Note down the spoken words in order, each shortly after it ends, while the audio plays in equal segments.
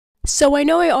So I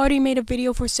know I already made a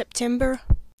video for September,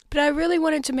 but I really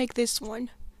wanted to make this one.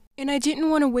 And I didn't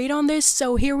want to wait on this,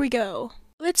 so here we go.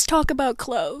 Let's talk about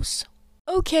clothes.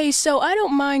 Okay, so I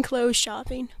don't mind clothes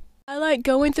shopping. I like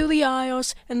going through the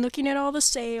aisles and looking at all the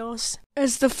sales,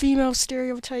 as the female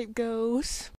stereotype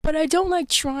goes. But I don't like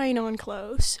trying on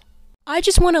clothes. I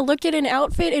just want to look at an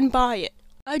outfit and buy it.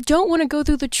 I don't want to go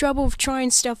through the trouble of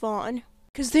trying stuff on.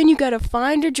 Cause then you gotta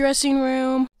find a dressing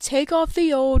room, take off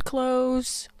the old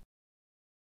clothes,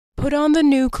 put on the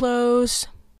new clothes,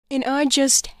 and I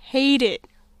just hate it.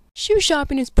 Shoe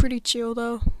shopping is pretty chill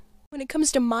though. When it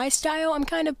comes to my style, I'm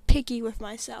kind of picky with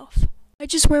myself. I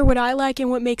just wear what I like and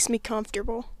what makes me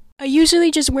comfortable. I usually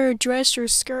just wear a dress or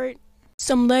skirt,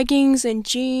 some leggings and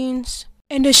jeans,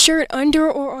 and a shirt under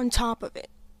or on top of it.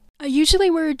 I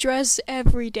usually wear a dress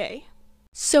every day.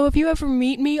 So if you ever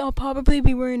meet me, I'll probably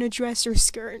be wearing a dress or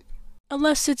skirt.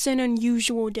 Unless it's an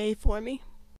unusual day for me.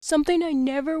 Something I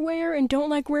never wear and don't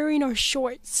like wearing are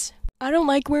shorts. I don't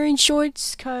like wearing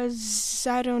shorts cause,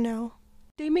 I don't know.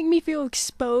 They make me feel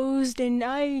exposed and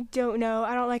I don't know,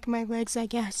 I don't like my legs, I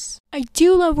guess. I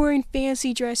do love wearing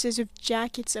fancy dresses with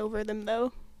jackets over them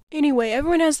though. Anyway,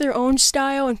 everyone has their own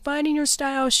style and finding your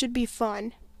style should be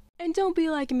fun. And don't be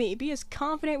like me, be as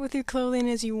confident with your clothing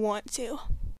as you want to.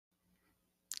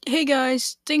 Hey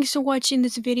guys, thanks for watching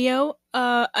this video.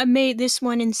 I made this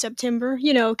one in September,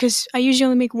 cause I usually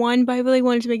only make one, but I really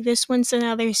wanted to make this one, so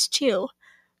now there's two.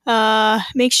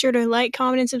 Make sure to like,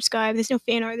 comment, and subscribe. There's no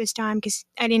fan art this time, cause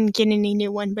I didn't get any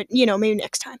new one, but maybe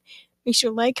next time. Make sure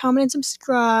to like, comment, and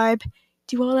subscribe.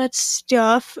 Do all that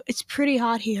stuff. It's pretty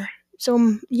hot here,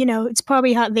 so, it's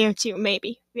probably hot there too,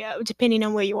 maybe. Yeah, depending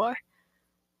on where you are.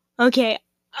 Okay,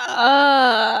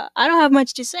 I don't have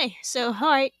much to say. So,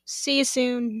 alright, see you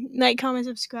soon. Like, comment,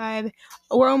 subscribe.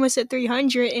 We're almost at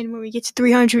 300, and when we get to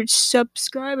 300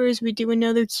 subscribers, we do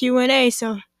another Q&A.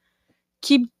 So,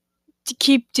 keep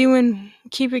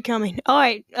it coming.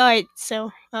 Alright,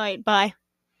 bye.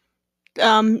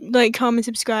 Like, comment,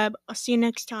 subscribe. I'll see you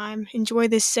next time. Enjoy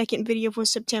this second video for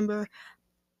September.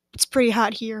 It's pretty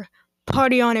hot here.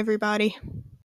 Party on, everybody.